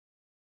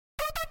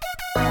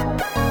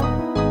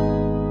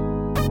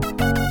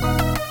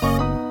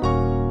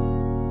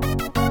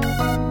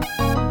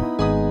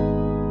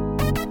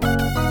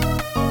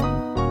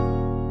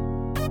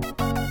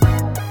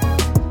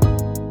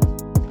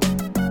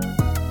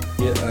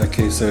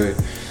Okay, so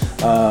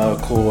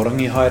ko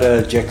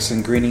rangihaere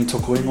Jaxon Greening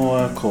toko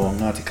ingoa, ko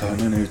Ngāti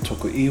Kahungunu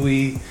toko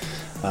iwi,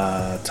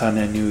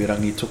 tāne nui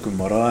rangi toko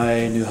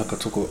marae, nuhaka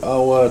toko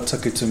awa,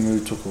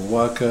 takitumu toko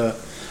waka,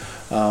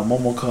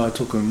 momoka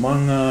toko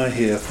manga,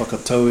 he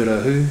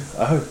whakatauira hu.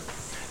 Aho,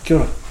 kia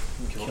ora.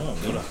 Kia ora.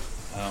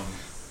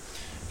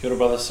 Kia ora,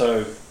 brother.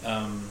 So,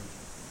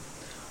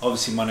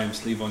 obviously my name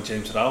is Levon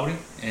James Raori,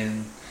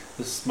 and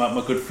this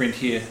my good friend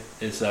here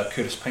is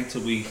Curtis Painter.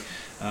 We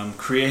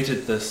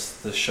created this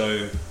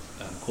show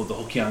called the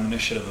Hokianga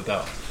Initiative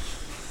about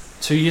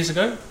 2 years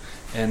ago,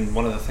 and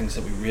one of the things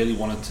that we really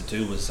wanted to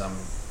do was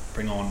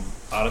bring on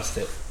artists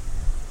that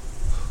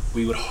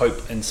we would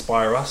hope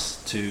inspire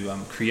us to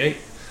create,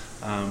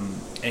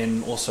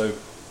 and also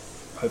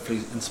hopefully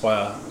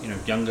inspire the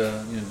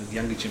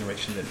younger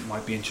generation that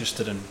might be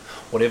interested in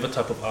whatever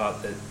type of art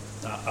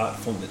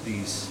form that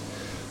these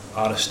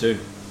artists do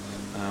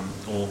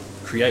or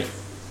create.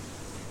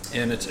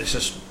 And it's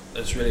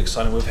really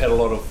exciting. We've had a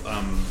lot of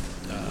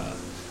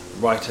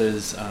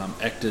writers,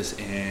 actors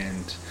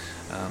and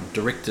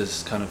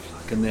directors kind of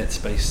like in that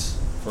space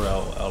for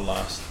our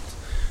last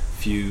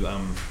few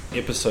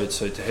episodes,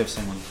 so to have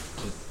someone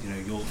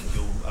with your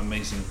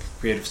amazing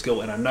creative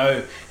skill. And I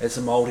know as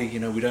a Māori,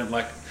 we don't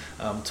like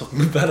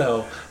talking about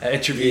our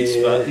attributes,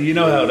 but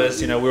how it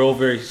is. We're all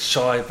very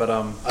shy, but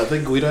I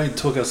think we don't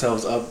talk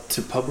ourselves up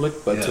to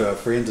public, but to our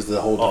friends it's a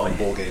whole different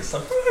ballgame.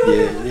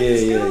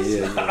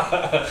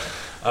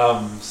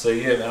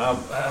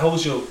 How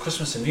was your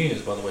Christmas and New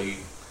Year's, by the way?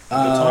 Good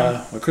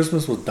time? My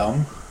Christmas was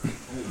dumb.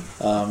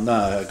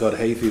 I got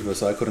hay fever,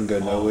 so I couldn't go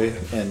nowhere,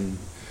 and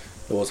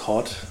it was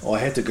hot. I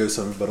had to go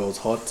somewhere, but it was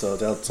hot, so I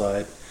was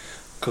outside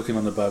cooking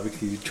on the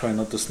barbecue, trying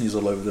not to sneeze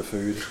all over the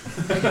food.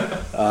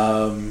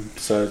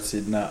 So I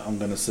said, I'm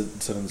going to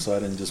sit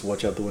inside and just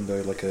watch out the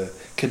window like a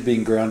kid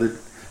being grounded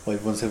while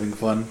everyone's having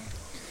fun.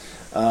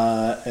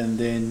 And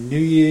then New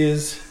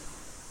Year's,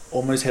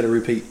 almost had a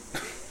repeat.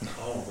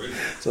 Oh, really?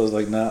 So I was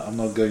like, I'm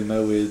not going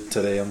nowhere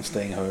today, I'm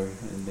staying home.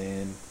 And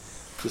then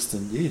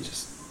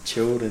just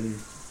chilled and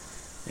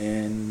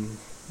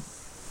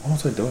what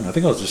was I doing? I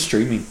think I was just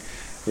streaming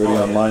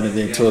online, and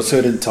then to a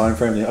certain time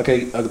frame,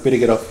 okay, I better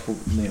get off.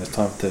 It's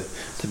time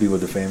to be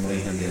with the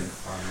family, and then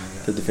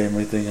did the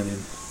family thing, and then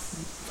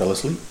fell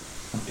asleep.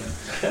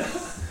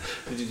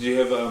 Did you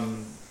have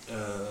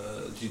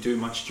did you do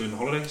much during the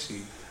holidays?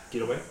 You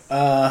get away?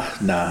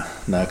 Nah,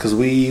 because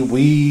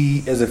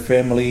we as a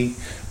family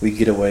we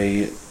get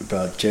away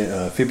about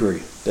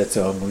February. That's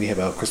when we have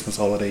our Christmas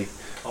holiday.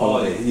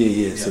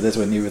 Yeah. So that's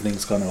when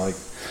everything's kind of like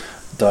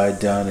died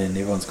down and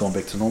everyone's gone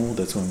back to normal.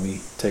 That's when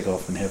we take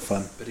off and have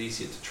fun. But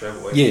easier to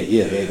travel.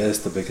 Yeah, that's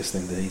the biggest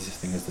thing. The easiest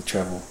thing is the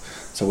travel.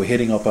 So we're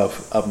heading up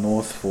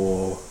north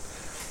for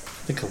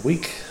I think a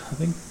week.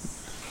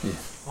 Yeah.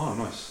 Oh,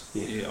 nice.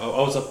 Yeah.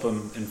 I was up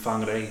in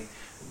Whangarei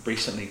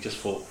recently just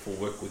for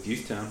work with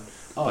Youth Town.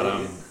 But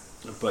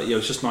it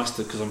was just nice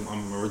because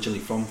I'm originally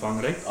from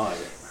Whangarei.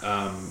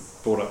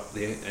 Brought up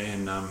there,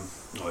 and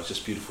it's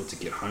just beautiful to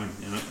get home.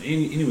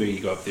 Anywhere you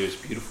go up there is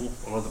beautiful.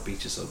 A lot of the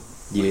beaches are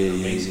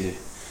amazing. Yeah.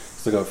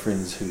 Still got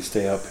friends who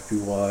stay up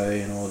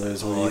pt.1 and all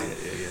those.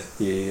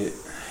 Yeah.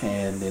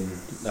 And then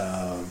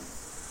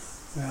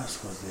where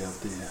else was there up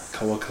there?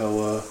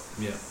 Kawakawa.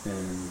 Yeah.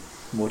 And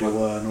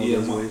Moriwa and all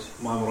those ways.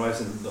 My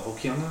Marai's in the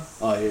Hokianga.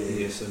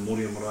 Yeah. So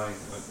Moria Marae,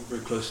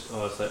 very close.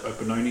 It's like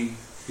Opanoni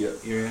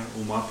area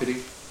or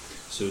Mapiri.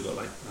 So we've got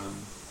like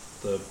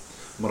the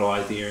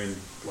Marae there and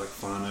like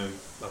Whānau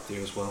up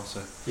there as well.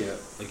 So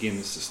again,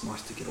 it's just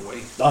nice to get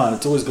away.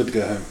 It's always good to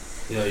go home.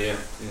 Yeah.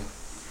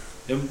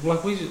 And like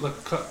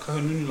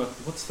Kahungunu,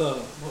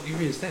 what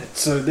area is that?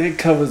 So that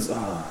covers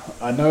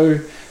I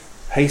know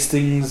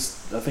Hastings,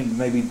 I think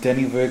maybe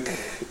Dannyburg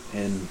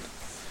and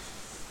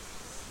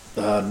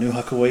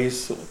Nuhaka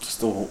ways,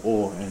 just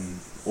all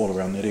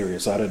around that area.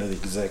 So I don't know the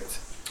exact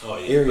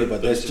area,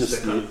 but that's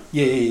just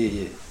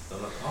yeah.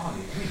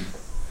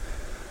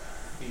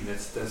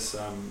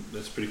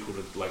 That's pretty cool.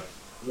 To, like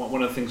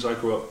one of the things I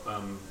grew up,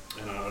 and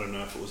I don't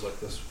know if it was like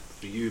this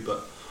for you,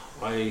 but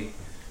I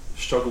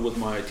struggled with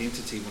my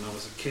identity when I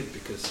was a kid,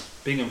 because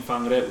being in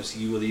Whangarei was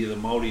you were either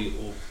Māori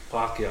or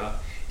Pākehā,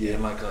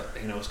 and like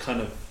it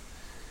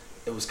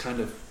was kind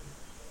of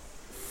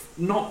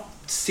not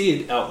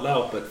said out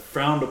loud, but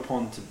frowned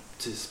upon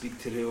to speak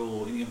te reo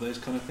or any of those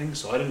kind of things.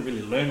 So I didn't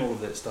really learn all of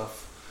that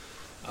stuff.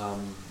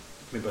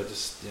 Maybe I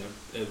just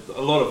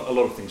a lot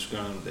of things were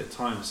going on at that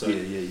time. So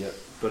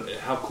But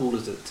how cool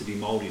is it to be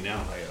Māori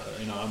now? Like,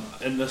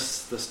 in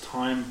this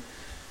time,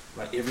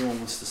 like everyone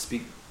wants to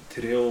speak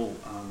te reo.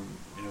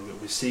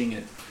 We're seeing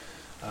it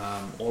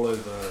all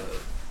over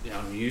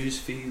our news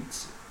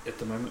feeds at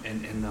the moment,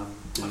 and I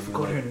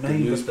forgot her name. The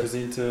news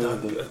presenter.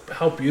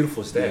 How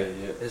beautiful is that?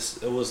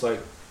 Yeah. It was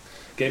like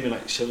gave me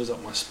like shivers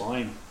up my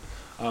spine.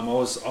 I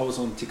was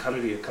on Te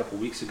Karere a couple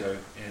of weeks ago,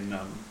 and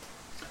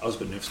I was a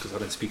bit nervous because I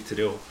don't speak te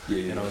reo,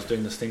 and I was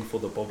doing this thing for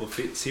the Boba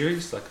Fett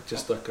series,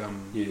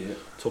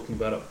 talking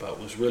about it. But it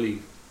was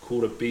really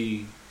cool to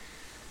be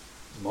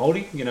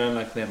Māori, you know,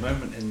 like that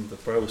moment, and the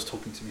bro was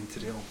talking to me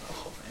today. I'm like,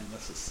 oh man,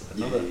 this is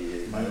another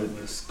moment.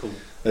 It's cool.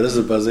 It is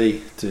a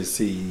buzzy to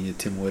see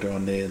Tim Wera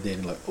on there,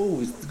 then like, oh,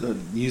 he's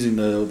using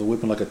the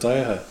weapon like a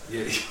taiaha.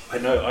 Yeah, I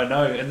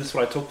know, and that's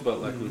what I talked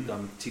about, like with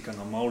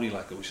tikanga Māori,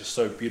 like it was just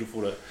so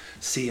beautiful to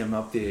see him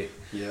up there.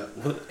 Yeah.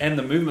 And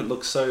the movement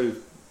looks so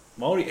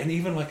Māori, and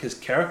even like his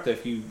character,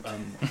 if you've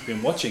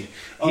been watching,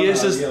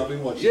 I've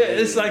been watching. Yeah,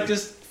 it's like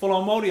just full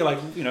on Māori, like,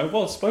 you know,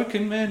 well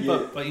spoken, man,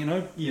 but you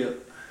know. Yeah.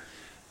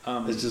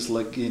 It's just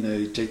like, you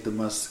know, Jake the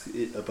Musk,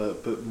 a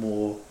bit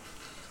more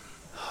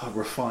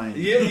refined.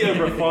 Yeah,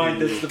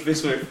 refined. That's the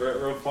best word for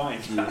it,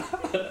 refined. Yeah.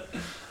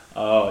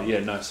 Oh, yeah,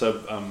 no.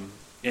 So,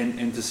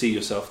 and to see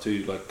yourself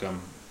too, like,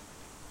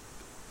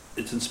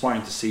 it's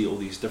inspiring to see all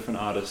these different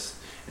artists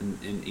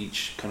in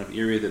each kind of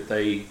area that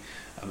they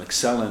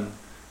excel in,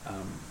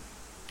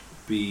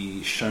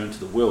 be shown to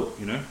the world,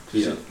 you know?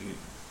 Because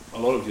a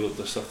lot of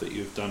the stuff that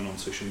you've done on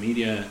social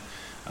media,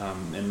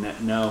 and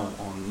now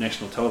on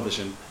national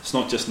television, it's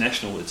not just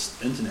national, it's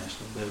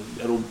international.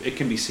 It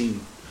can be seen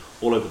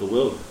all over the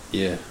world.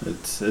 Yeah,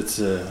 it's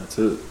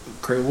a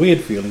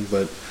weird feeling,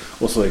 but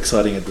also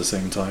exciting at the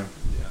same time.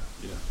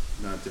 Yeah,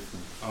 no,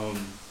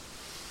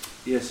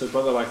 definitely. So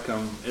brother, like,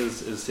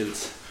 as I said,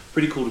 it's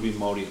pretty cool to be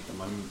Māori at the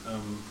moment.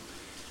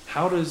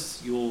 How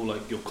does your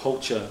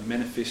culture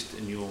manifest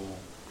in your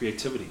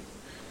creativity?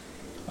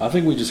 I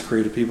think we just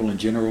creative people in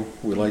general.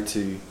 We like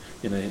to,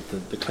 you know,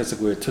 the classic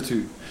word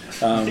tutu,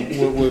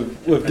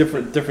 with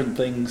different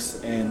things,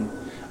 and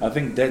I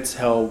think that's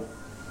how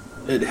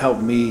it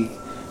helped me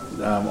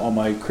on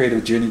my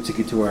creative journey to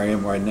get to where I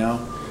am right now.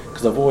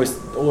 Because I've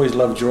always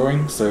loved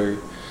drawing. So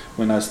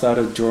when I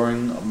started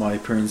drawing, my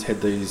parents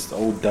had these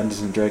old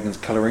Dungeons and Dragons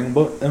coloring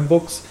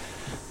books.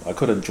 I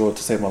couldn't draw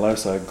to save my life,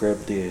 so I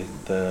grabbed the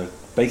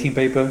baking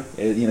paper,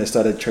 you know,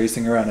 started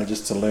tracing around it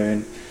just to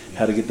learn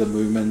how to get the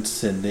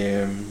movements, and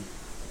then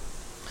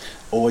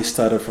always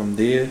started from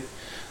there.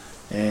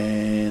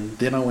 And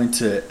then I went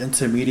to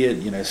intermediate,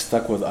 you know,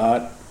 stuck with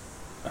art,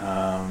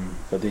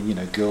 but then, you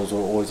know, girls were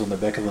always on the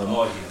back of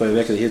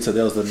the head, so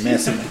that was the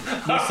massive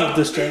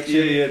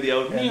distraction. The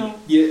old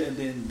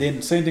and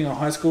then same thing in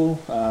high school.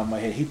 I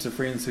had heaps of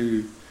friends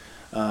who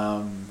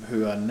are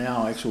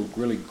now actual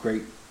really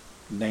great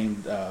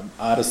named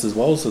artists as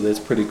well, so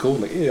that's pretty cool.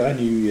 Like, yeah, I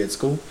knew you at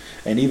school,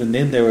 and even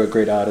then they were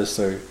great artists,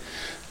 so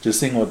just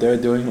seeing what they're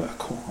doing, like,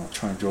 cool, I'll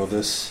try and draw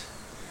this.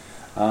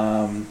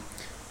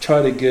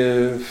 Try to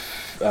give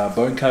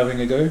bone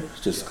carving a go,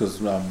 just because,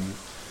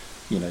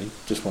 you know,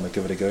 just want to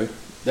give it a go.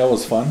 That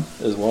was fun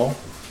as well.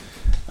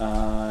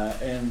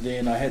 And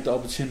then I had the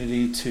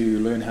opportunity to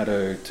learn how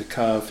to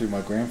carve through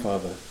my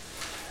grandfather.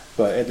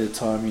 But at the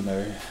time, you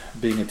know,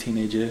 being a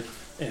teenager,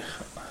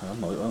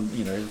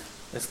 you know,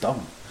 that's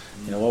dumb.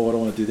 You know, why would I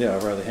want to do that?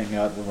 I'd rather hang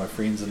out with my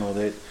friends and all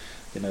that.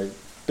 You know,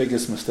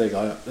 biggest mistake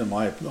in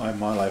my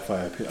life,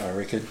 I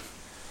reckon.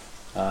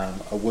 I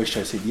wish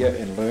I said yeah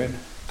and learn,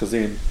 because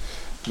then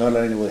not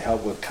only will it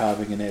help with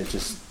carving and that,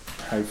 just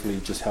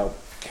hopefully just help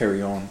carry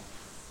on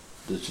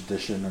the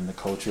tradition and the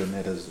culture and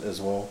that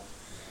as well.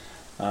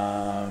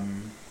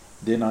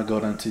 Then I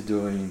got into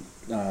doing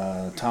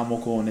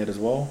tamoko and that as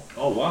well.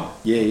 Oh wow!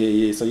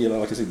 Yeah. So yeah,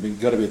 like I said, you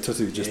got to be a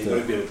tutu just to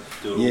be able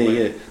to do it.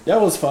 Yeah. That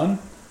was fun.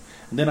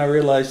 And then I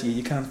realised,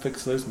 you can't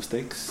fix those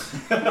mistakes.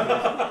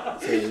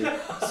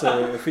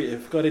 So if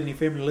you've got any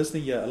family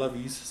listening, I love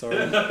you. Sorry.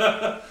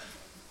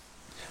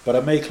 But I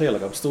made clear,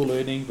 like, I'm still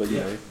learning, but you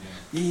know.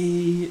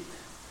 Yeah.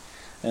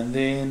 And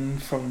then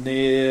from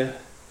there,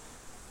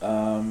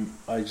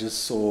 I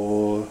just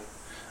saw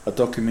a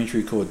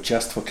documentary called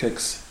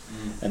Gystforkickz,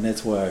 and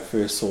that's where I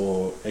first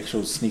saw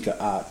actual sneaker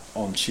art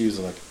on shoes.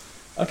 I'm like,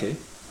 okay,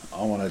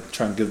 I want to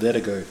try and give that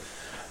a go.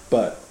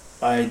 But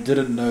I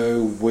didn't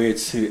know where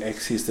to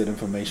access that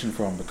information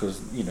from,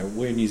 because, you know,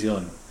 we're in New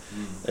Zealand.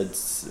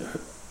 It's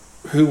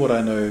who would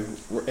I know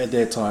at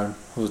that time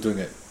who was doing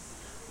it?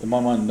 In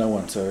my mind, no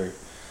one. So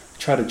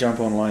try to jump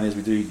online, as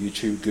we do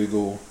YouTube,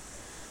 Google.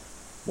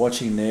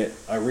 Watching that,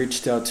 I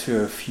reached out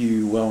to a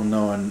few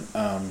well-known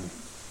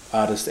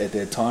artists at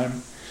that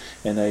time,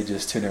 and they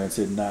just turned around and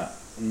said, nah,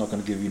 I'm not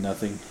going to give you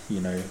nothing.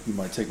 You know, you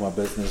might take my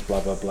business,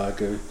 blah blah blah.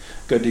 Go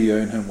do your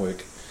own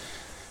homework.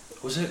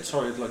 Was it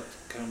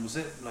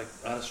like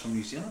artists from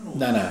New Zealand? Or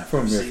no,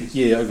 from America.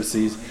 Yeah,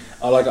 overseas.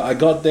 I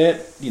got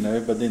that, you know,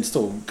 but then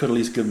still could at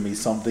least give me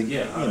something, you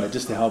know,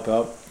 just to help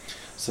out.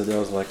 So that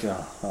was like,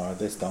 alright,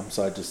 that's dumb.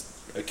 So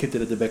I kept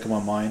it at the back of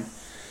my mind.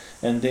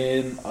 And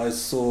then I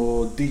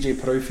saw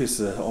DJ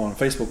Professor on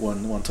Facebook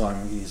one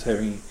time.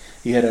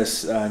 He had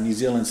a New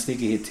Zealand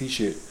sneakerhead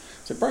T-shirt.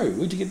 I said, bro,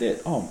 where'd you get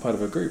that? Oh, I'm part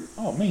of a group.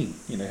 Oh, me.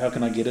 You know, how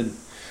can I get in?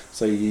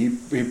 So he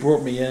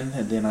brought me in,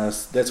 and then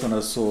that's when I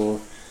saw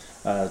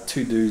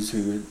two dudes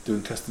who were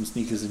doing custom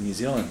sneakers in New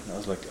Zealand. I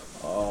was like,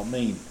 oh,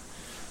 mean.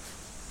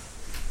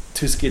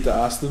 Too scared to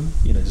ask them,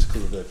 you know, just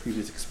because of the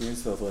previous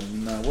experience. So I thought,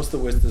 no, what's the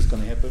worst that's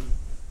going to happen?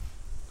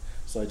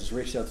 So I just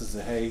reached out to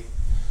say, hey,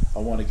 I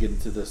want to get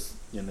into this.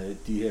 You know,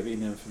 do you have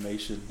any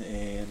information?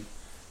 And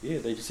yeah,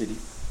 they just said,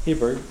 "Here,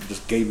 bro,"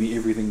 just gave me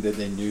everything that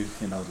they knew,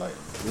 and I was like,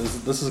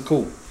 "This is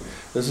cool.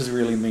 This is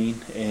really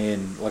mean."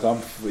 And like, I'm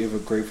forever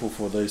grateful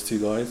for those two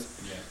guys.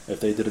 Yeah. If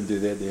they didn't do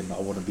that, then I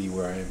wouldn't be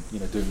where I am,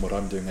 doing what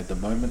I'm doing at the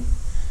moment.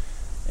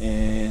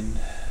 And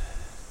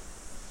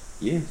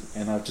yeah,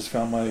 and I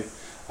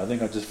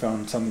think I just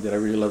found something that I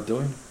really love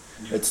doing.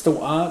 Yeah. It's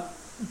still art.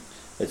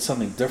 It's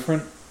something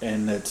different,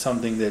 and it's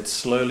something that's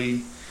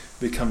slowly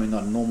becoming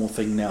a normal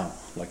thing now.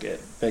 Like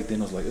back then,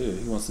 I was like, "Oh,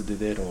 who wants to do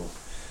that?" Or,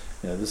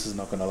 this is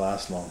not going to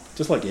last long.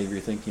 Just like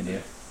everything,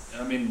 Yeah.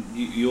 I mean,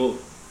 you're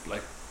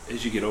like,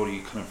 as you get older,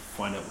 you kind of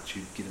find out what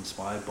you get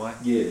inspired by.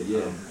 Yeah,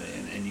 yeah.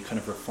 And you kind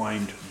of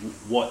refined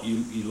what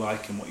you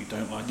like and what you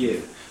don't like. Yeah.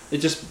 It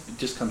just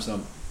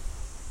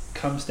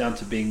comes down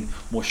to being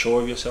more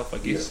sure of yourself, I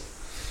guess.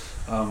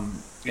 Yeah.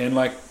 And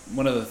like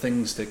one of the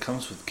things that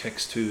comes with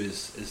kicks too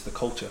is the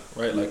culture,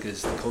 right? Like,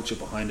 is the culture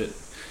behind it.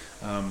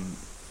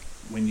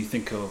 When you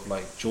think of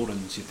like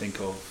Jordans, you think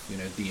of the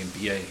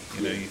NBA.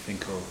 You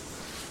think of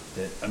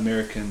the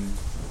American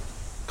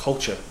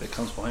culture that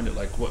comes behind it.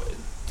 Like, what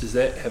does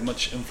that have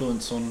much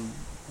influence on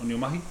your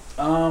mahi?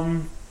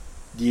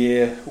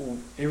 Yeah,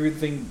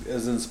 everything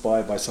is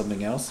inspired by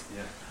something else.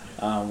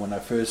 Yeah. When I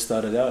first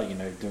started out,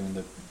 doing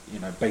the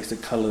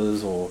basic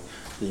colors, or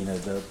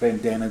the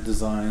bandana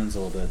designs,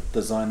 or the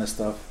designer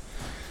stuff,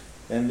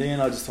 and then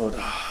I just thought,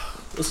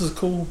 this is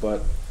cool,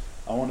 but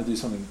I want to do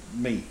something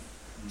me.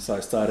 So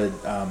I started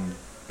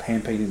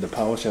hand painting the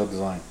PowerShell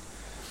design,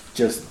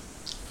 just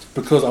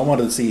because I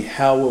wanted to see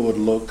how it would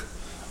look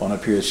on a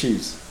pair of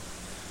shoes.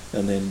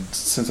 And then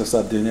since I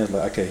started doing that, I was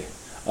like, okay,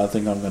 I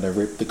think I'm going to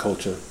rep the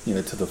culture,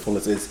 to the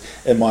fullest. It's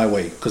in my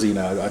way, because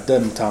I've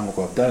done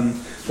tamako, I've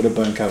done a bit of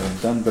bone covering,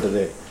 done a bit of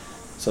that.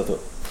 So I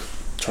thought,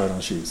 try it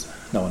on shoes.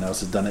 No one else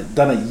has done it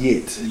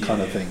yet,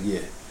 kind of thing.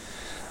 Yeah.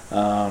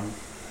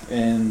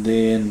 And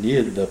then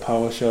the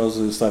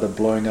PowerShells started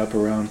blowing up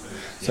around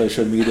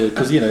social media,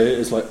 because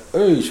it's like,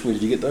 oh, where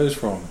did you get those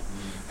from?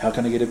 How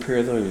can I get a pair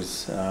of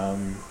those?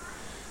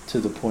 To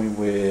the point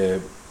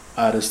where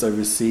artists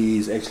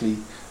overseas actually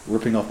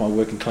ripping off my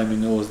work and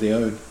claiming it was their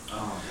own.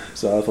 Oh.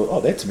 So I thought, oh,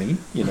 that's me,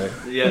 Yeah,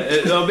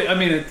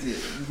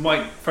 it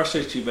might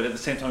frustrate you, but at the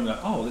same time,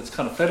 that's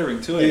kind of flattering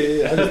too.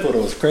 Yeah, I just thought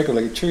it was cracker.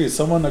 Like, true,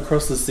 someone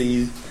across the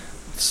sea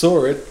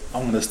saw it.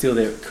 I'm going to steal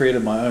that,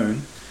 created my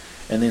own,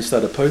 and then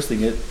started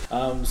posting it.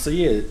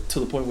 To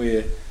the point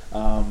where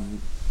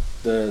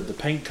the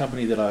paint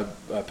company that I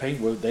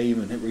paint with, they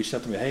even reached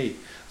out to me, hey,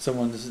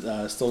 someone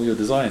stole your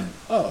design.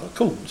 Oh,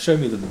 cool, show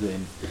me them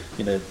then.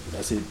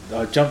 I said,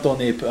 I jumped on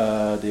their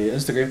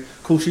Instagram,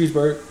 cool shoes,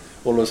 bro.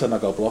 All of a sudden I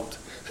got blocked.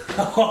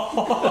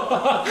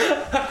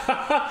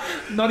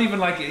 Not even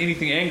like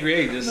anything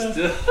angry, just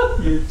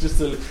just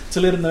to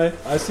let them know,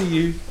 I see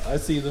you, I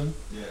see them.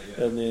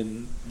 Yeah. And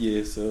then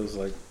so it was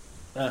like,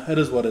 it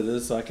is what it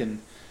is. I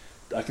can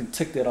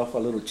tick that off a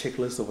little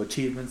checklist of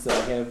achievements that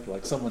I have.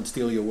 Like, someone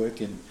steal your work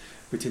and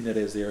pretend that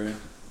as their own.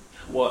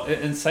 Well,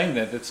 in saying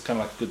that, that's kind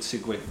of like a good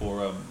segue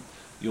for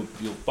your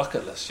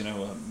bucket list.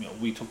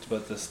 We talked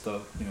about this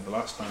the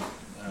last time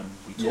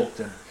we talked,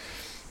 and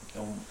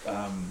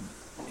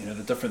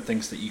the different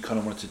things that you kind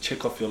of wanted to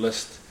check off your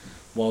list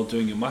while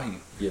doing your mahi.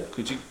 Yeah.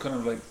 Could you kind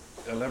of like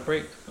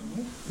elaborate?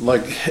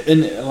 Like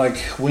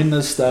when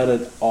this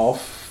started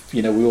off,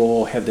 we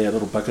all have that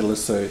little bucket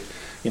list. So,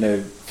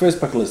 first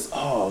bucket list.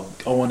 Oh,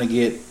 I want to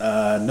get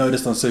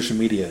noticed on social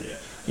media.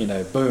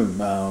 Yeah.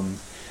 Boom.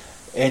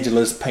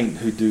 Angela's Paint,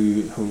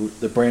 who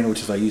the brand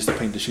which is I used to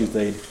paint the shoes,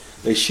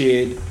 they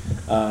shared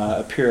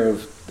a pair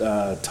of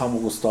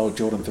Tamako style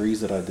Jordan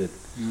 3s that I did.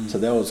 So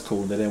that was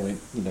cool. And then that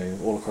went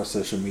all across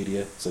social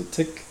media. So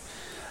tick.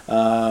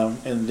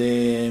 And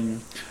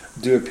then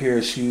do a pair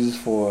of shoes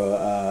for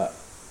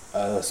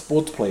a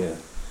sports player.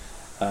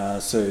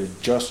 So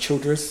Josh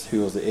Childress,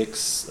 who was the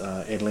ex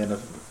Atlanta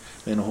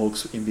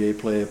Hawks NBA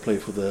player,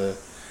 played for the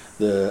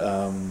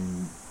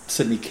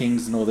Sydney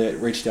Kings and all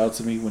that, reached out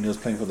to me when he was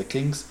playing for the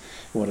Kings.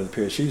 He wanted a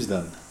pair of shoes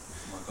done.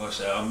 Oh my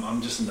gosh,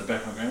 I'm just in the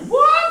background going,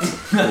 what?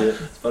 Yeah.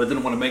 But I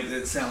didn't want to make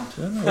that sound.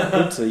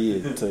 No, so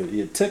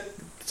tick.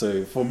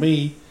 So for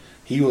me,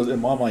 he was,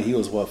 in my mind, he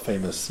was what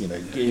famous.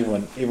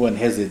 Everyone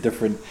has their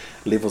different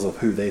levels of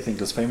who they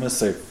think is famous.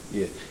 So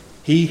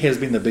he has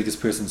been the biggest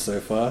person so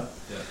far.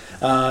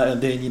 Yeah.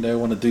 And then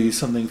want to do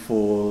something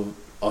for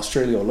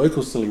Australia or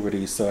local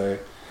celebrities. So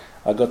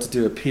I got to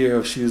do a pair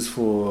of shoes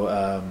for.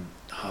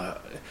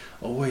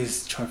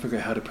 Always trying to figure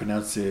out how to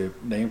pronounce her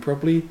name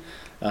properly.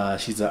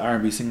 She's an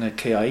R&B singer,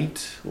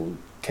 K8 or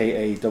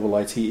Kaite.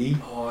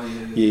 Oh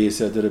yeah. Yeah,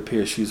 so I did a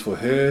pair of shoes for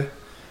her,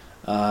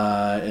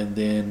 and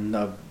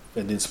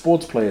then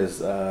sports players,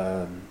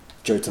 Joe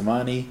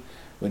Tamani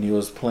when he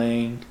was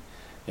playing,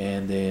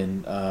 and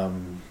then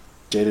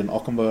Jaden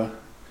Okumba,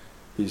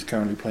 who's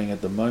currently playing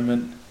at the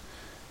moment,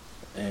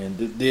 and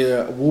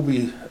there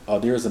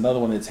is another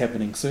one that's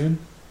happening soon.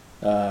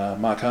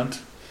 Mark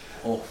Hunt.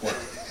 Oh, what?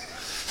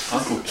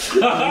 Uncle.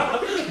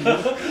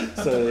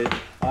 So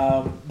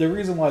the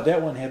reason why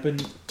that one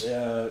happened,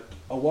 a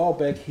while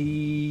back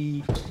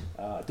he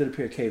did a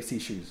pair of KFC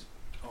shoes.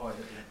 Oh,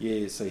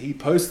 yeah. So he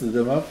posted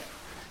them up,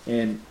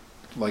 and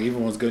like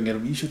everyone was going at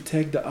him, you should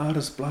tag the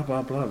artist, blah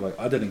blah blah. Like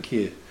I didn't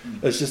care.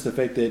 It's just the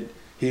fact that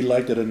he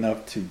liked it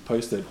enough to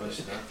post it.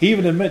 He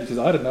even admitted, because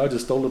I don't know, I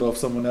just stole it off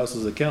someone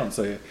else's account,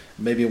 so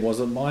maybe it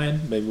wasn't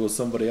mine, maybe it was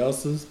somebody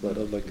else's, but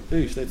I was like,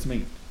 oosh, that's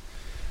me.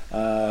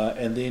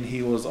 And then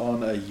he was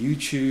on a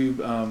YouTube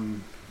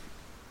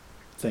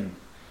thing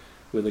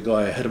where the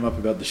guy hit him up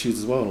about the shoes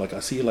as well. Like, I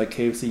see you like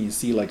KFC and you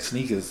see like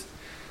sneakers,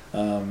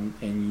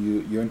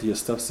 and you're into your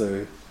stuff,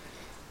 so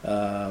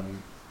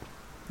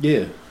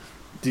yeah.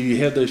 Do you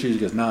have those shoes? He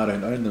goes, nah, I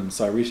don't own them.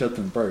 So I reached out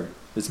to him, bro,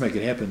 let's make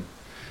it happen.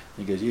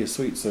 He goes, yeah,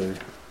 sweet. So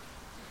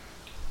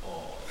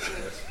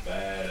that's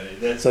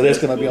bad. so that's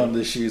going to be on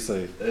this shoe.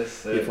 So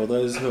yeah, for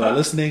those who are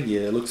listening,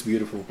 yeah, it looks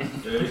beautiful.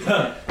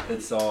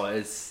 It's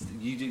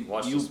you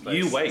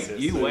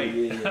wait.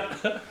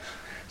 Yeah.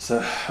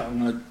 So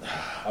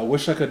I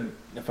wish I could,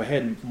 if I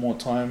had more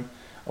time,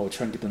 I would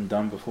try and get them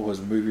done before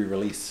his movie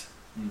release,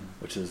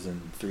 which is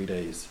in 3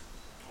 days.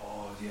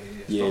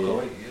 Yeah.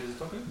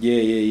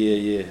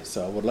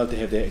 So I would love to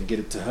have that and get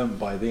it to him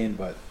by then,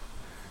 but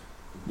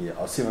yeah,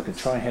 I'll see if I can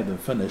try and have them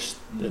finished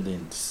and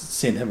then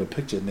send him a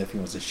picture, and if he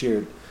wants to share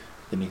it,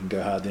 then he can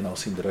go hard, then I'll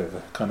send it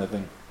over, kind of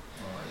thing.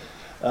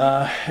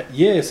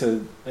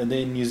 So, and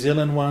then New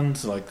Zealand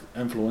ones, like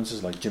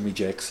influencers like Jimmy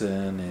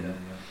Jaxon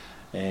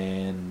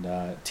and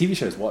TV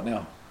shows, What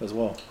Now, as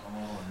well.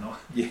 Oh, no.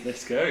 Yeah.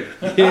 Let's go.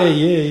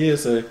 yeah.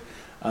 So,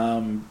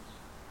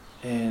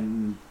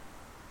 and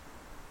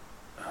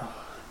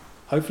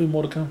hopefully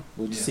more to come.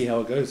 We'll just see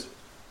how it goes.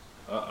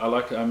 I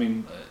like it. I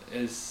mean,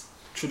 as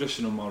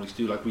traditional Māoris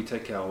do, like we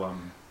take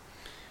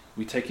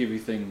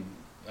everything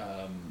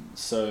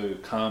so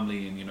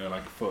calmly, and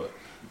like for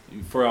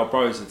our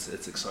bros,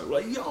 it's exciting.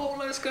 Like, yo,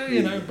 let's go,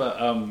 you know. But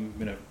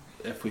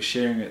if we're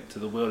sharing it to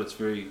the world, it's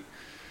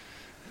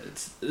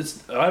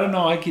I don't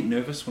know. I get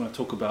nervous when I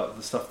talk about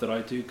the stuff that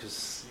I do,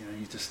 because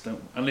you just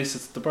don't, unless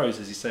it's the bros,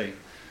 as you say.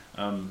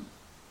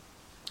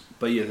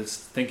 But yeah,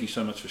 thank you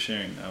so much for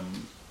sharing.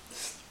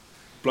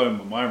 Blowing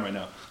my mind right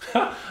now.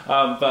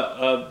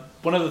 But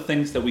one of the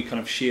things that we kind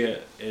of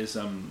share is,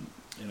 I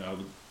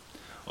would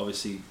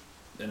obviously,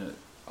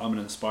 I'm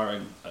an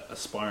aspiring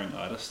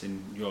artist,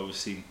 and you're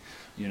obviously,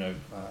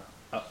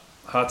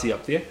 hearty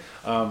up there.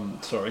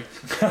 Sorry.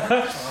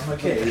 I'm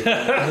okay.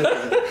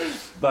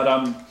 But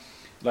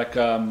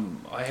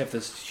I have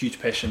this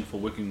huge passion for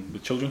working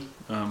with children.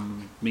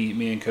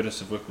 Me and Curtis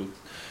have worked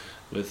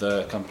with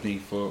a company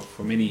for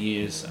many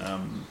years,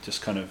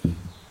 just kind of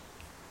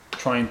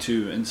trying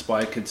to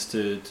inspire kids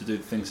to do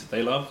the things that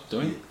they love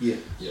doing. Yeah.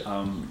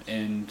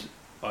 And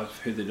I've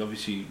heard that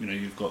obviously,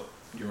 you've got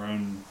your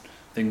own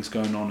things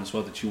going on as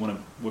well, that you want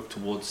to work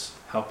towards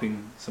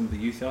helping some of the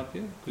youth out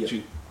there. Could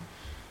you?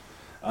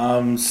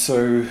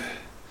 So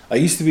I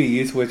used to be a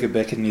youth worker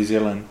back in New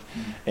Zealand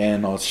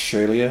and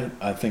Australia.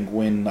 I think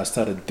when I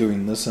started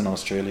doing this in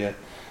Australia,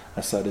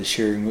 I started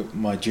sharing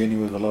my journey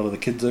with a lot of the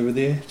kids over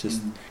there,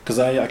 just because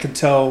I could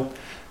tell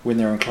when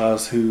they're in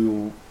class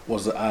who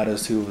was the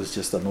artist, who was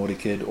just a naughty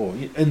kid, or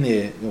in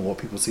there, what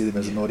people see them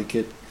as a naughty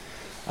kid.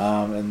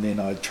 And then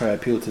I try to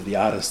appeal to the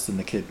artist and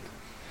the kid.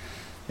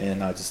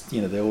 And I just,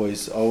 they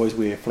always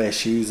wear flash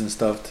shoes and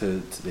stuff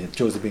to the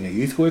joys of being a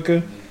youth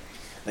worker.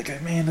 They go,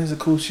 man, those are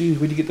cool shoes.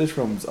 Where'd you get those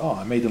from? Oh,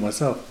 I made them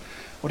myself.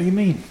 What do you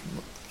mean?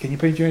 Can you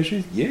paint your own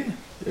shoes? Yeah.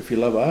 If you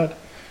love art,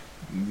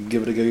 you can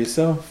give it a go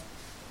yourself.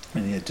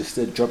 And yeah, just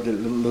dropped a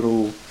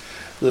little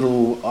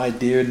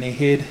idea in their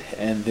head,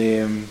 and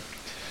then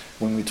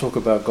when we talk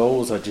about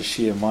goals, I just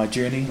share my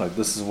journey, like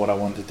this is what I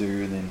want to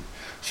do, and then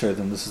show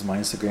them this is my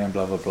Instagram,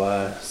 blah blah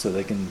blah, so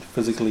they can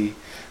physically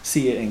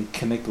see it and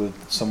connect with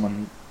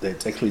someone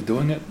that's actually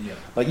doing it.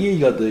 Like you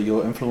got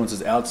your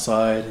influencers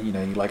outside, you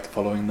like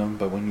following them,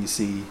 but when you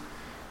see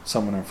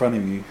someone in front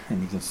of you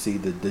and you can see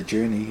the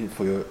journey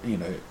for your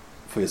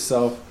for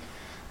yourself,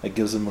 it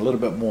gives them a little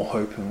bit more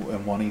hope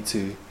and wanting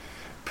to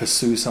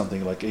pursue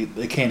something, like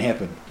it can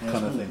happen,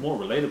 kind of thing. More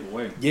relatable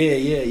way.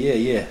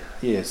 Yeah.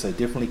 So it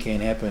definitely can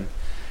happen.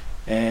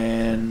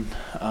 And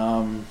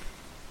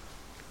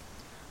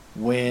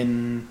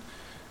when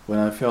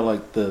I feel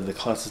like the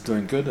class is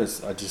doing good,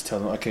 I just tell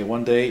them, okay,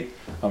 one day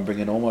I'm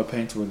bringing all my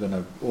paints.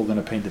 We're all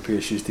gonna paint a pair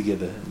of shoes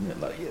together, and they're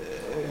like,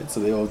 yeah.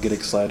 So they all get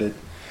excited.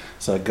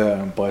 So I go out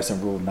and buy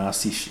some real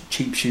nasty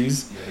cheap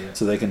shoes,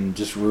 so they can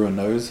just ruin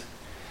those.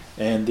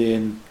 And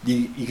then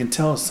you can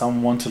tell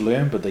some want to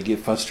learn, but they get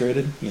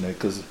frustrated,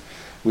 because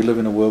we live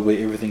in a world where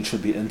everything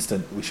should be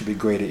instant. We should be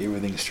great at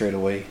everything straight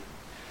away.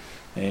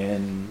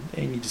 And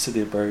you just sit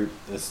there, bro.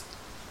 Just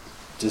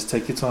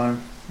take your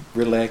time,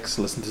 relax,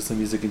 listen to some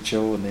music and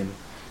chill. And then,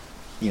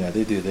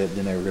 they do that.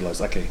 Then they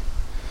realize, okay,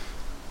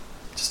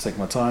 just take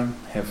my time,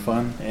 have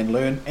fun, and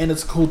learn. And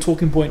it's a cool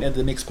talking point at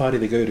the next party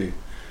they go to.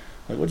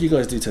 Like, what do you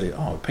guys do today?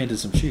 Oh, I painted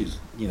some shoes.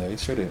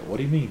 Straight away. What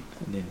do you mean?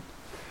 And then.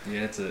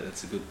 Yeah, it's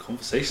a good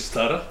conversation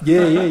starter.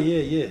 Yeah.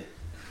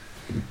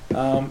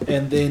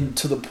 And then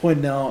to the point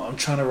now, I'm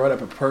trying to write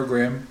up a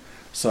program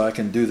so I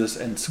can do this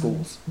in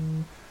schools.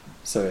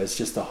 So it's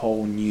just a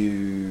whole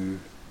new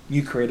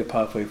creative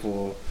pathway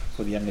for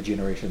for the younger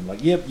generation.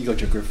 Like, yep, you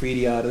got your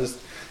graffiti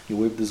artists, your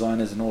web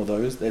designers, and all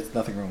those. There's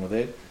nothing wrong with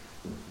that.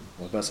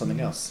 What about something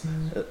else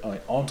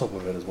on top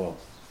of it as well,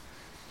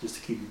 just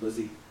to keep you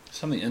busy?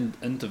 Something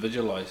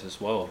individualized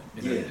as well.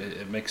 You know,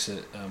 it makes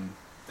it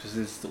because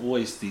there's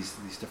always these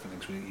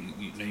different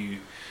things. Where you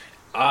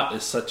art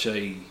is such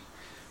a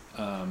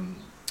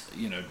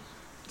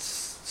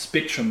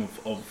spectrum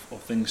of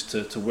things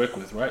to work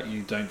with, right?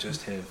 You don't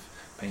just have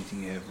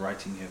painting, you have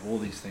writing, you have all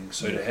these things.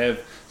 So to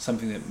have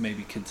something that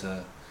maybe kids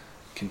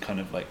can kind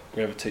of like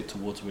gravitate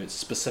towards where it's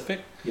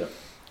specific,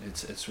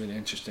 it's really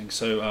interesting.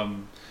 So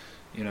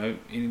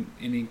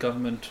any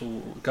government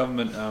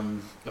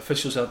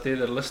officials out there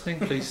that are listening,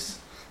 please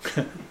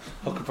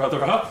hook a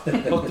brother up.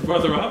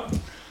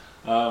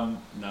 No,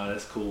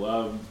 that's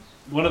cool.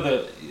 One of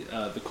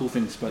the cool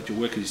things about your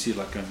work is you see,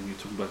 like you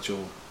talk about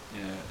your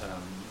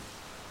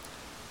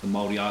the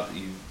Māori art that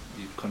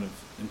you've kind of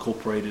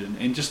incorporated,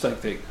 and just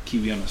like that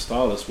Kiwiana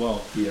style as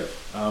well. Yeah.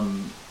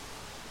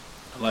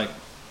 Like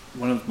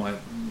one of my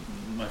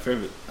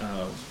favourite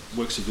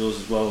works of yours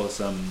as well is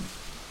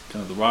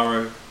kind of the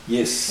Raro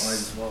slides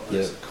as well.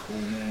 That's cool,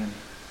 man.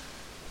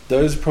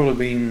 Those probably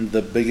been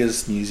the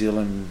biggest New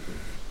Zealand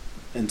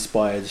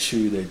inspired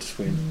shoe that just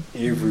went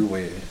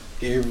everywhere.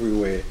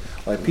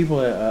 Like people,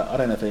 I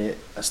don't know if they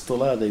are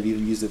still are. They've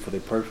even used it for their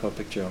profile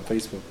picture on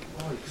Facebook.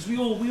 Oh, because we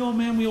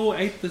all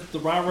ate the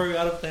Raro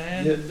out of the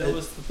hand. Yeah, and that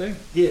was the thing.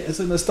 Yeah, it's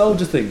a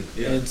nostalgia thing.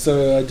 Yeah. And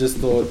so I just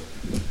thought,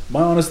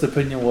 my honest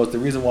opinion was the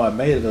reason why I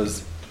made it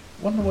was,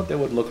 wonder what that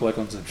would look like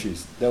on some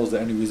shoes. That was the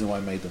only reason why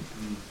I made them.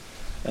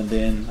 And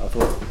then I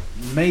thought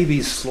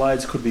maybe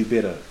slides could be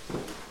better.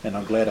 And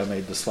I'm glad I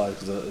made the slide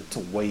because it's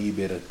way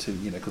better to,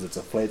 because it's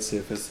a flat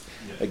surface.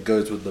 Yeah. It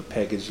goes with the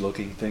package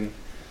looking thing.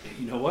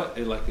 You know what?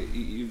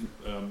 You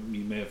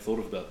may have thought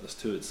about this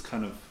too. It's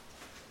kind of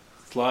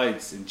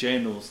slides and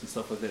journals and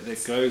stuff like that.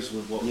 That goes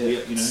with what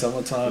we,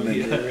 summertime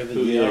and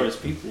who we are as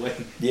people.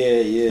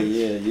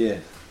 Yeah.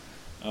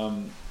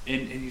 And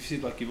you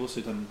said like you've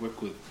also done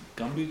work with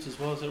gumboots as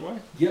well. Is that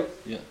right? Yep.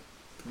 Yeah.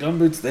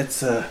 Gumboots.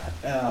 That's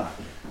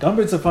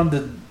gumboots are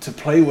fun to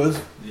play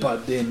with,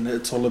 but then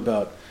it's all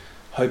about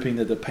hoping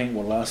that the paint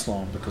will last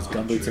long because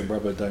gumboots and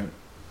rubber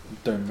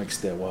don't mix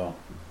that well.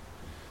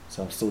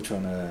 So I'm still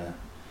trying to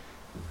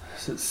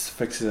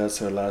fix it out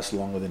so it lasts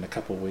longer than a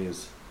couple of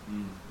years.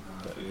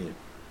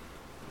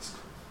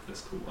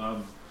 That's cool.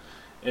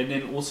 And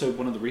then also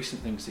one of the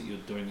recent things that you're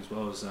doing as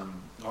well is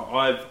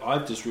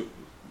I've just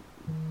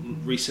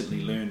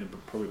recently learned,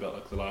 probably about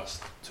like the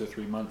last 2 or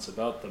 3 months,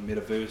 about the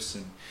metaverse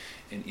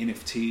and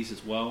NFTs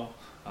as well.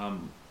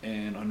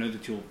 And I know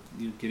that you're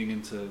getting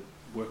into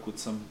work with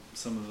some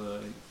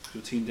of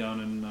your team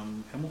down in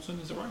Hamilton.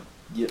 Is that right?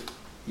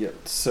 Yep.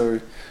 So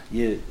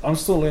I'm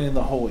still learning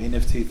the whole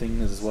NFT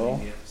thing as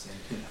well. Same.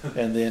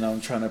 And then I'm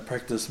trying to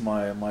practice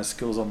my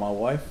skills on my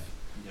wife,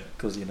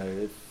 because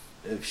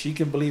if she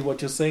can believe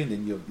what you're saying,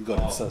 then you've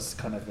got this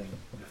kind of thing.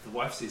 If the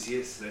wife says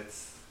yes,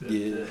 that's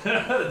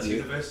that's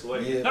universal.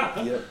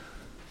 Yeah.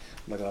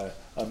 Like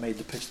I made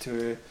the pitch to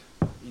her.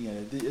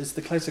 It's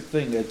the classic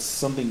thing. It's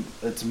something.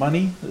 It's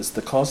money. It's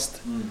the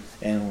cost,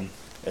 and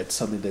it's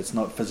something that's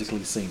not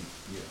physically seen.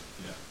 Yeah.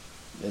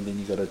 And then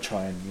you got to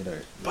try and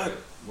but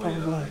pros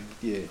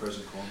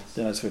and cons.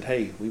 Then I said,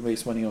 hey, we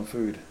waste money on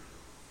food.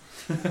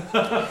 You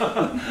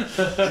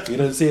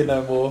don't see it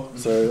no more,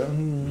 so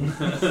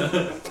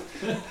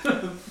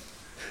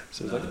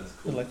so it's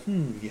cool.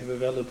 You have a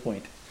valid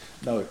point.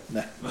 No.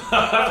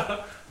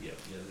 But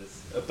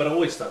it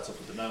always starts off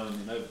with the no,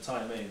 and over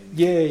time,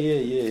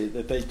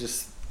 that they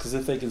just, because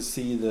if they can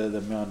see the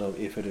amount of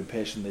effort and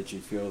passion that you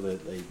feel,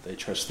 that they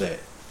trust that.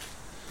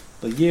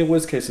 But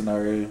worst case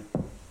scenario,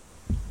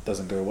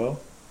 doesn't go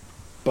well,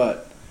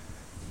 but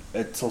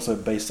it's also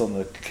based on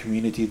the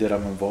community that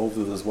I'm involved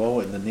with as well,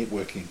 and the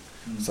networking.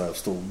 So I'm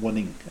still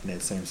winning in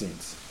that same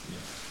sense.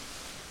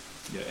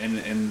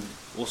 And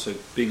also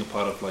being a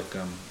part of like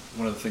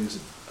one of the things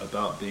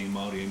about being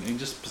Māori and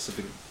just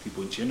Pacific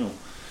people in general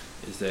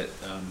is that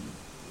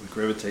we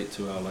gravitate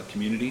to our like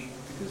community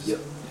because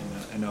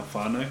in our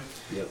whānau,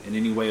 in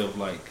any way of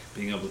like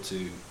being able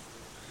to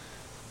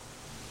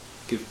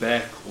give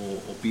back or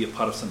be a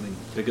part of something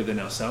bigger than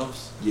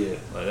ourselves. Like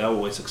that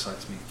always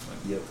excites me.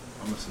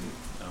 Honestly,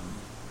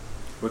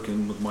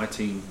 working with my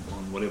team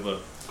on whatever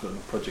kind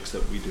of projects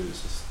that we do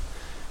is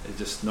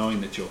just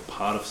knowing that you're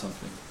part of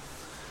something.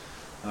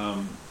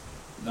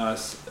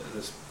 That's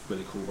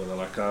really cool, brother.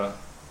 Like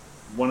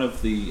one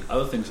of the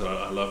other things that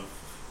I love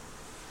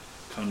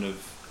kind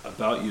of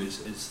about you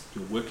is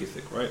your work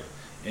ethic, right?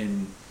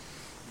 And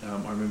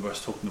I remember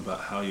us talking about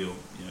how you're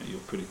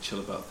pretty chill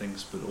about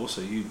things, but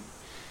also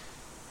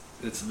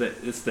it's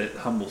that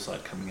humble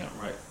side coming out,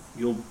 right?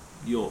 You're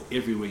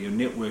everywhere. You're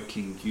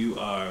networking. You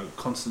are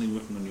constantly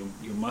working on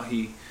your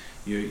mahi.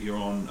 You're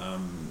on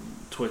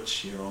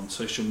Twitch. You're on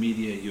social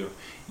media. You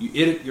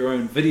edit your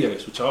own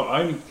videos, which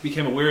I only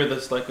became aware of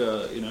this like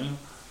a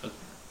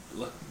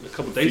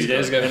couple of days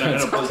ago.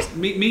 And it was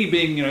me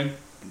being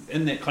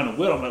in that kind of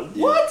world. I'm like,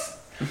 what?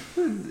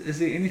 Is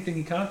there anything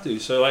you can't do?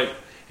 So like,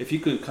 if you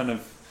could kind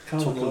of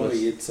talk about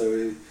it.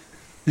 So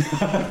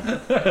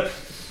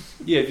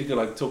Yeah, if you could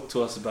like talk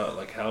to us about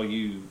like how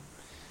you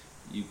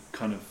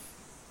kind of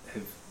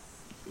have,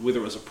 whether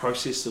it was a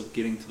process of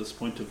getting to this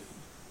point of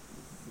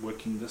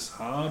working this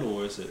hard,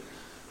 or is it?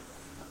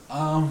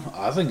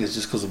 I think it's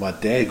just because of my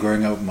dad.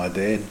 Growing up with my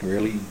dad,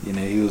 really,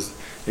 he was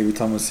every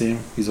time I see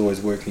him, he's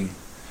always working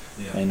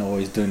and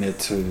always doing it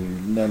to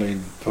not only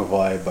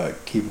provide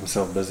but keep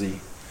himself busy.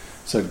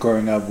 So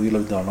growing up, we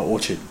lived on an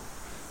orchard.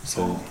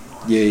 So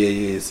nice.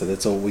 yeah. So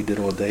that's all we did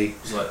all day.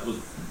 It was like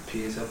with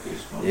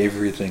PSL,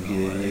 Everything,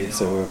 yeah.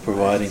 So we're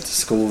providing to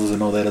schools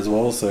and all that as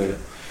well. So,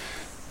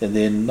 and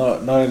then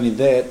not only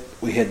that,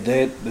 we had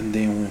that, and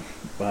then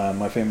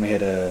my family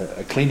had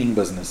a cleaning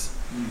business.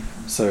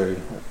 So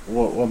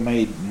what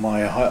made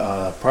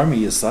my primary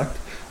year sucked?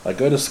 I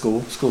go to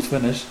school, school's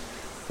finished,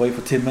 wait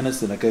for 10 minutes,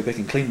 then I go back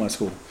and clean my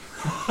school.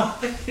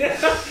 yeah.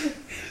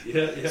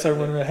 So I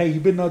run around, hey, you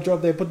better not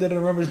drop that, put that in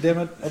the rubbish, damn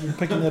it, I'll be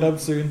picking that up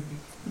soon.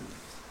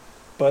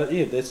 But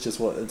yeah, that's just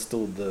what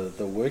instilled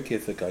the work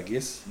ethic, I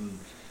guess.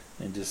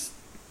 And just,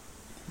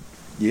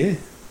 yeah,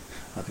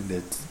 I think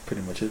that's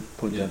pretty much it.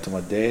 Put down to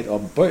my dad,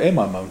 and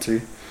my mum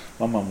too.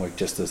 My mum worked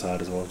just as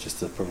hard as well, just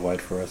to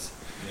provide for us.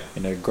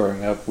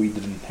 Growing up, we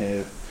didn't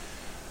have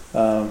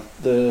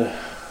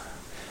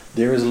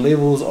there is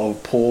levels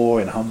of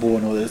poor and humble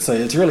and all that. So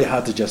it's really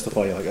hard to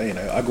justify. Like,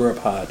 I grew up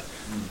hard,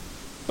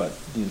 but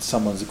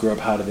someone's grew up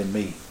harder than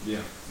me.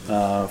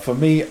 For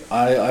me,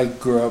 I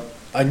grew up.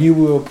 I knew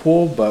we were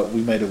poor, but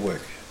we made it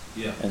work.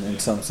 And in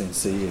some sense,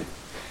 so yeah.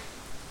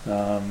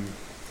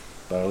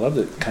 But I loved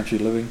it, country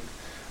living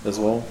as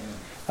well.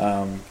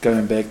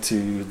 Going back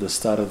to the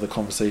start of the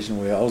conversation,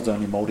 where I was the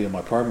only Māori in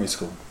my primary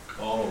school.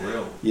 Oh,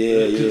 real?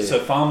 Yeah. So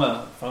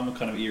farmer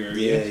kind of era.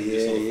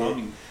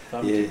 Farming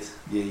kids.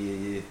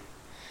 Yeah.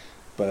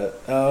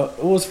 But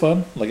it was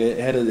fun. Like it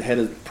had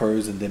its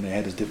pros, and then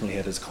definitely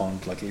had its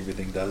cons, like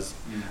everything does.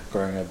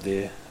 Growing up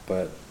there,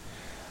 but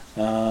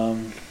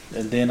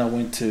and then I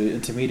went to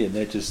intermediate, and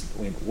that just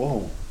went,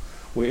 whoa,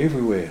 we're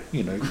everywhere.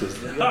 Cause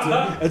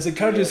it's a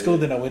country school.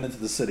 Then I went into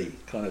the city,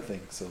 kind of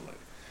thing. So like,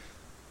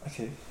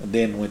 okay, and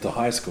then went to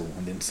high school,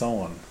 and then so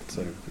on.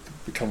 So it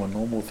become a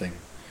normal thing,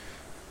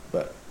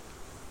 but.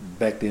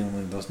 Back then,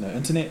 when there was no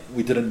internet,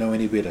 we didn't know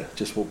any better.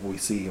 Just what we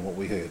see and what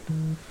we heard.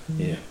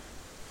 Yeah.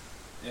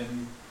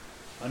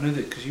 I know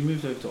that because you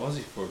moved over to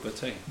Aussie for a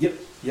bit, eh?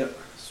 Yep.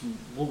 So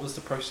what was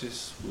the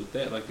process with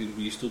that? Like, were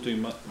you still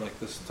doing like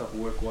this type of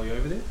work while you're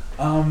over there?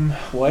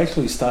 Well, I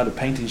actually started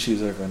painting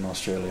shoes over in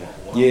Australia.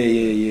 Oh, wow.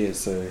 Yeah.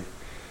 So,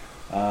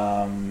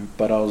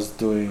 but I was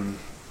doing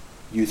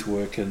youth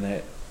work and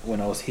that when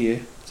I was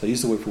here. So I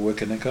used to work for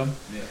Work and Income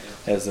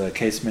as a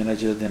case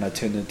manager. Then I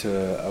turned into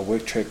a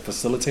work track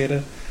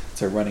facilitator,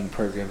 so running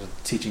programs,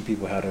 teaching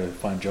people how to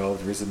find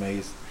jobs,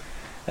 resumes,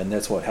 and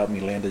that's what helped me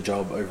land a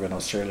job over in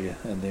Australia.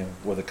 And then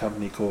with a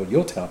company called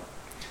Your Town.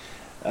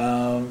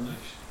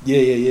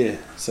 Yeah.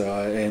 So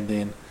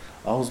then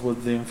I was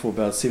with them for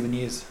about 7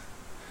 years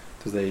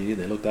because they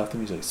looked after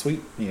me. So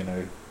sweet,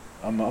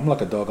 I'm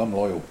like a dog. I'm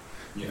loyal.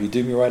 If you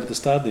do me right at the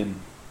start, then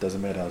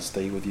doesn't matter. I'll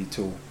stay with you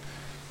till.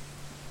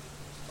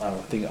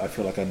 I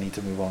feel like I need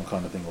to move on,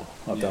 kind of thing. Or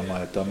I've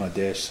done my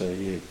dash, so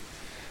yeah.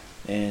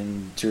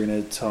 And during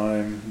that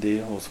time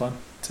there, it was fun.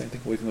 Same thing,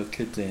 working with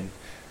kids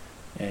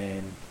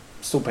and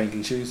still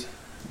painting shoes.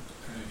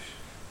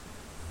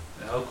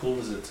 How cool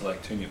is it to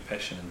like turn your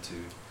passion into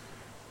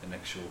an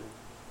actual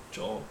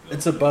job?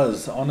 It's a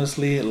buzz,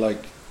 honestly.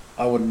 Like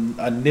I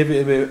never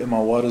ever in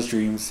my wildest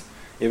dreams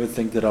ever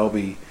think that I'll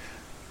be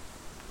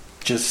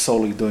just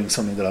solely doing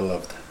something that I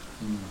loved.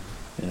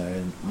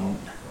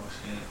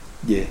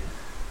 Yeah.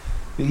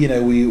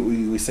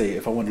 We say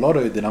if I win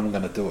lotto, then I'm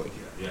gonna do it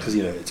because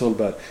it's all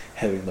about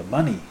having the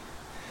money.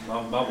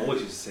 Mum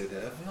always used to say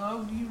that.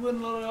 Oh, you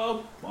win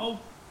lotto, I'll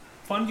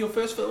fund your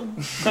first film.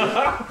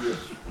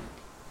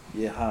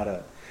 Yeah,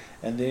 harder.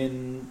 And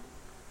then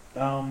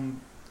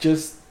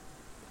just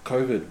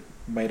COVID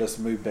made us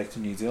move back to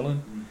New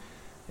Zealand.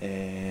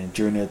 And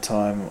during that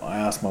time, I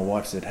asked my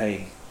wife, said,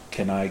 "Hey,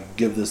 can I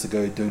give this a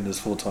go, doing this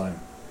full time?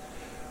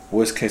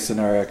 Worst case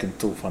scenario, I can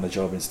still find a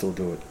job and still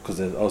do it because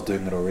I was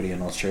doing it already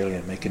in Australia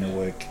and making it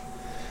work."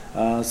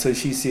 So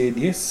she said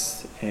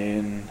yes,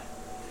 and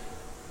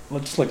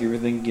just like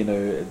everything,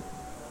 it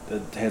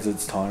has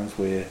its times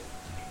where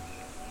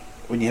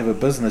when you have a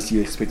business, you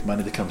expect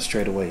money to come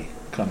straight away,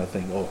 kind of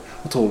thing, or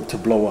to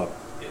blow up.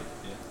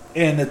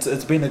 And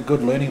it's been a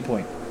good learning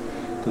point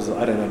because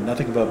I don't know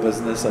nothing about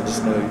business. I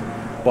just know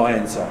buy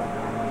and sell,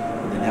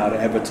 and then how to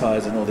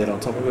advertise and all that on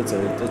top of it. So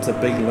it's a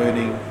big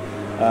learning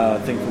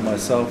thing for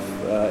myself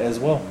as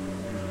well.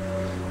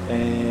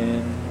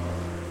 And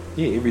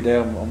yeah, every day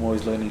I'm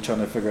always learning, trying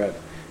to figure out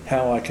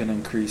how I can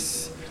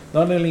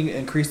not only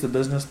increase the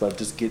business, but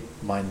just get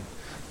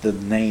the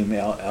name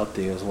out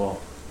there as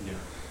well.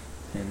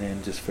 And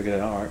then just figure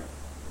out, all right,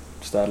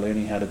 start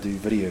learning how to do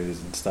videos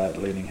and start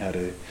learning how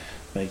to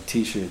make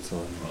t-shirts,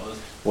 or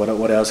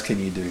what else can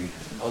you do?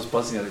 I was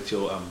buzzing out at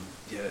your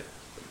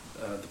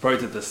the bro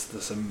did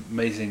this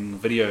amazing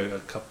video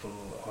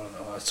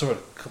I saw it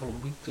a couple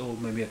of weeks or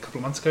maybe a couple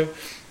of months ago.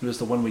 It was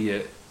the one where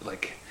you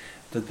like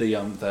did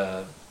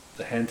the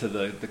hand to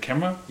the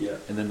camera, Yeah.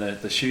 and then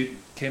the shoot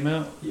came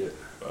out. Yeah.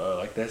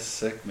 Like that's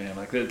sick, man.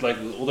 Like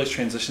all those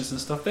transitions and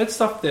stuff. That's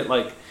stuff that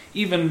like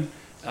even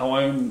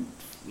our own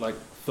like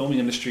filming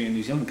industry in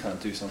New Zealand can't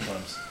do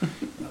sometimes.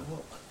 Like,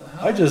 what the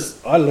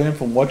hell? I learn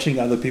from watching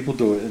other people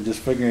do it and just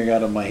figuring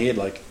out in my head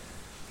like,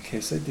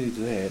 okay, so do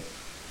that,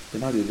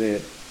 then I do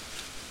that.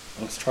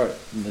 Let's try it.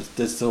 And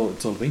it's all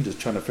been just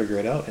trying to figure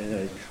it out.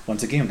 And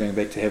once again, I'm going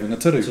back to having a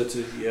turu.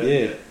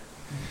 Yeah.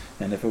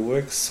 And if it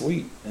works,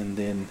 sweet. And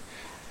then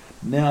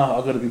now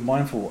I've got to be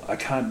mindful. I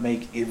can't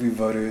make every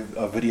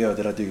video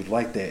that I do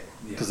like that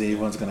because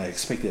everyone's going to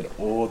expect it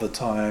all the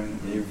time,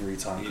 every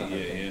time.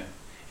 Yeah.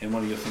 And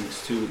one of your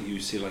things too, you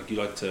see, like you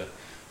like to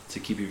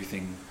keep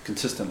everything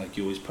consistent. Like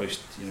you always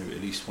post,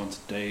 at least once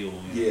a day, or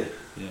yeah.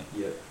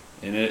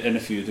 And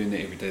if you were doing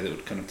that every day, that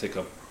would kind of take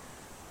up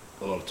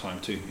a lot of time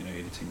too,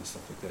 editing and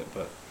stuff like that.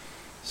 But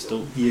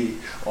still,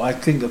 I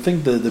think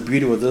the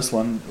beauty with this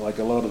one, like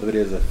a lot of the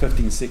videos are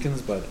 15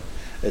 seconds, but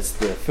it's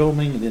the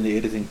filming and then the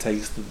editing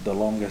takes the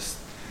longest.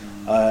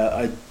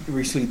 I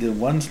recently did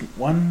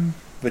one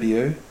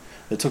video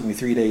that took me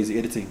 3 days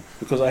editing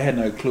because I had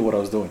no clue what I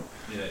was doing.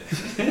 I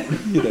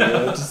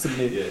was just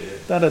sitting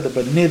there.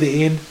 But near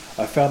the end,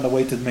 I found a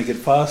way to make it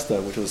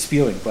faster, which was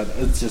spewing. But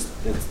it's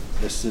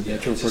a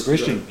natural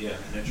progression.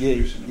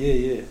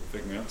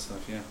 Figuring out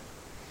stuff.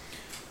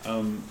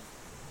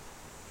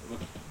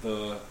 Look,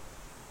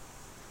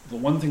 the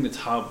one thing that's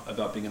hard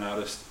about being an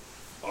artist,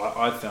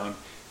 I've found,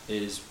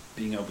 is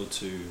being able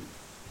to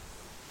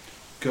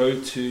go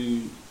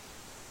to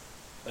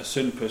a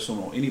certain person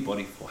or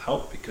anybody for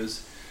help,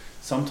 because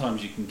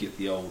sometimes you can get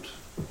the old,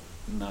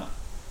 nah,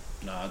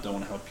 I don't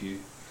want to help you,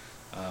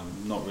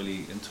 not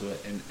really into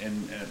it,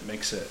 and it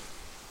makes it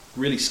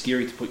really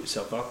scary to put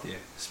yourself out there,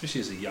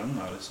 especially as a young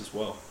artist as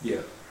well.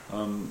 Yeah.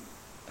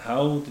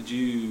 How did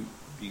you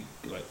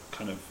like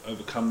kind of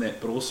overcome that,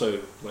 but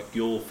also like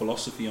your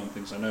philosophy on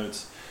things? I know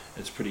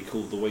it's pretty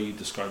cool the way you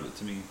described it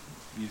to me.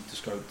 You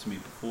described it to me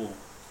before,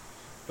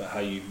 but how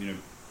you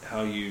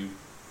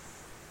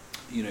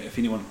if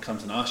anyone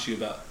comes and asks you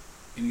about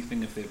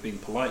anything, if they're being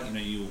polite,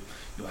 you'll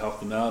help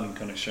them out and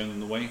kind of show them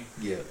the way.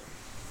 Yeah.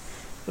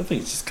 I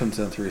think it just comes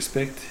down to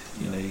respect.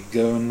 You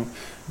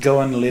go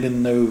and let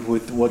them know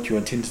with what your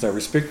intentions are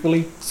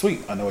respectfully.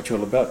 Sweet, I know what you're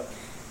all about.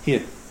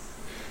 Here.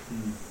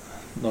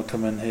 Not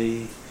come in,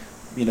 hey,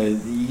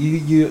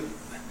 you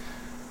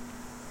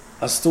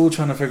are still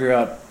trying to figure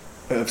out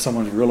if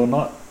someone's real or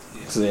not.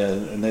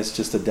 And that's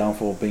just the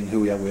downfall of being who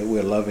we are.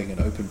 We're loving and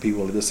open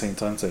people at the same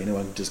time, so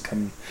anyone can just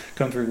come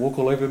through and walk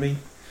all over me.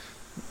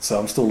 So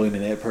I'm still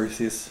learning that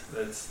process.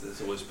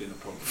 That's always been a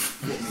problem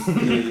for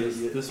me.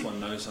 This one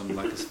knows I'm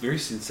like a very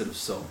sensitive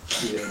soul,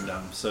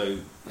 and so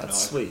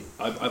that's sweet.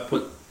 I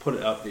put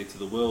it out there to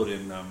the world,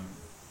 and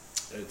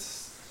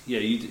it's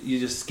you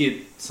just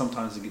scared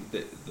sometimes to get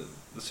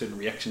the certain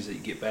reactions that you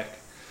get back.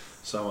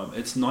 So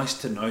it's nice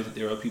to know that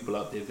there are people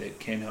out there that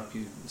can help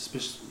you,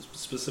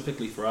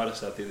 specifically for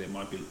artists out there that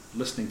might be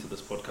listening to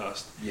this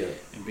podcast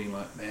and being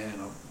like, man,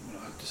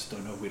 I just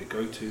don't know where to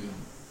go to,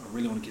 and I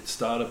really want to get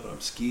started, but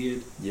I'm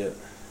scared. Yeah,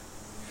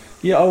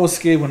 I was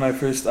scared when I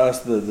first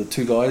asked the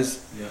two guys,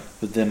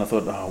 but then I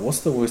thought, what's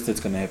the worst that's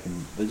going to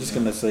happen? They're just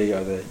going to say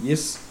either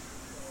yes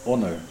or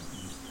no.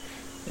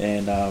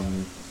 And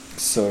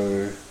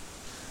so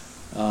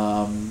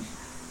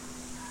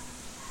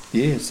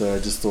I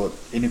just thought,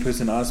 any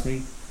person asks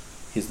me,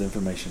 here's the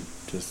information,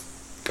 just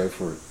go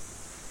for it.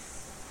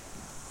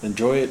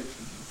 Enjoy it,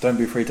 don't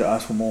be afraid to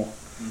ask for more.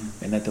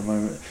 And at the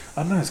moment,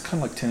 I don't know, it's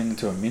kind of like turning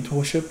into a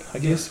mentorship, I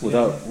guess,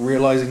 without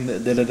realizing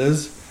that it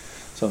is.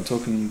 So I'm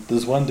talking,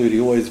 there's one dude, he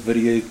always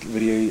video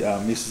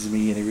messages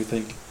me and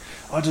everything.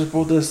 I just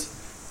brought this,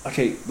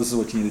 okay, this is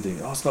what you need to do.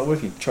 Oh, it's not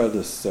working, try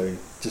this. So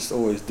just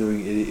always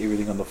doing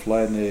everything on the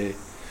fly, and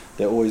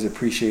they're always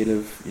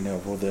appreciative,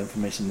 of all the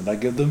information that I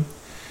give them.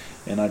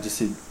 And I just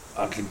said,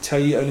 I can tell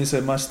you only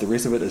so much, the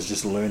rest of it is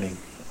just learning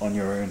on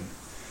your own,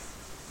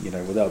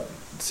 without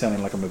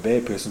sounding like I'm a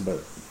bad person,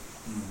 but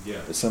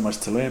there's so much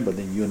to learn, but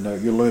then you'll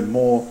learn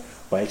more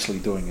by actually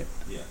doing it.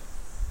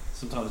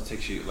 Sometimes it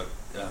takes you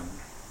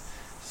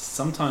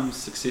sometimes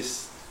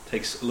success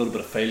takes a little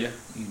bit of failure,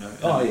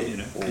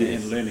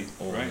 and learning,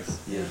 right?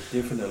 Yeah,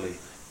 definitely.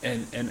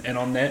 And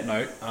on that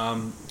note,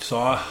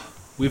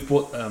 we've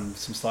brought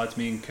some slides.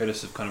 Me and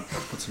Curtis have kind of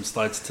put some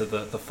slides to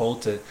the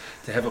fold to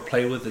have a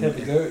play with and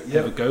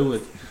have a go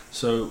with.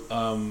 So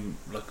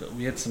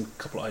we had some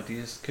couple of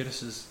ideas.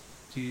 Curtis,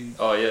 do you?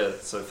 Oh yeah.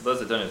 So for those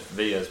that don't have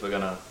videos,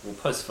 we'll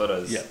post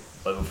photos.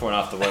 Like before and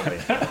after, won't we?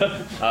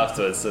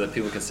 Afterwards, so that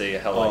people can see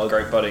how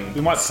great budding.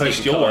 We might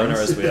post your ones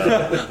as we are.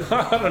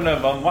 I don't know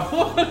about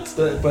my ones.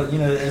 But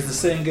as the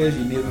saying goes,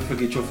 you never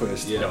forget your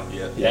first. Yeah.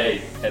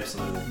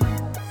 Absolutely.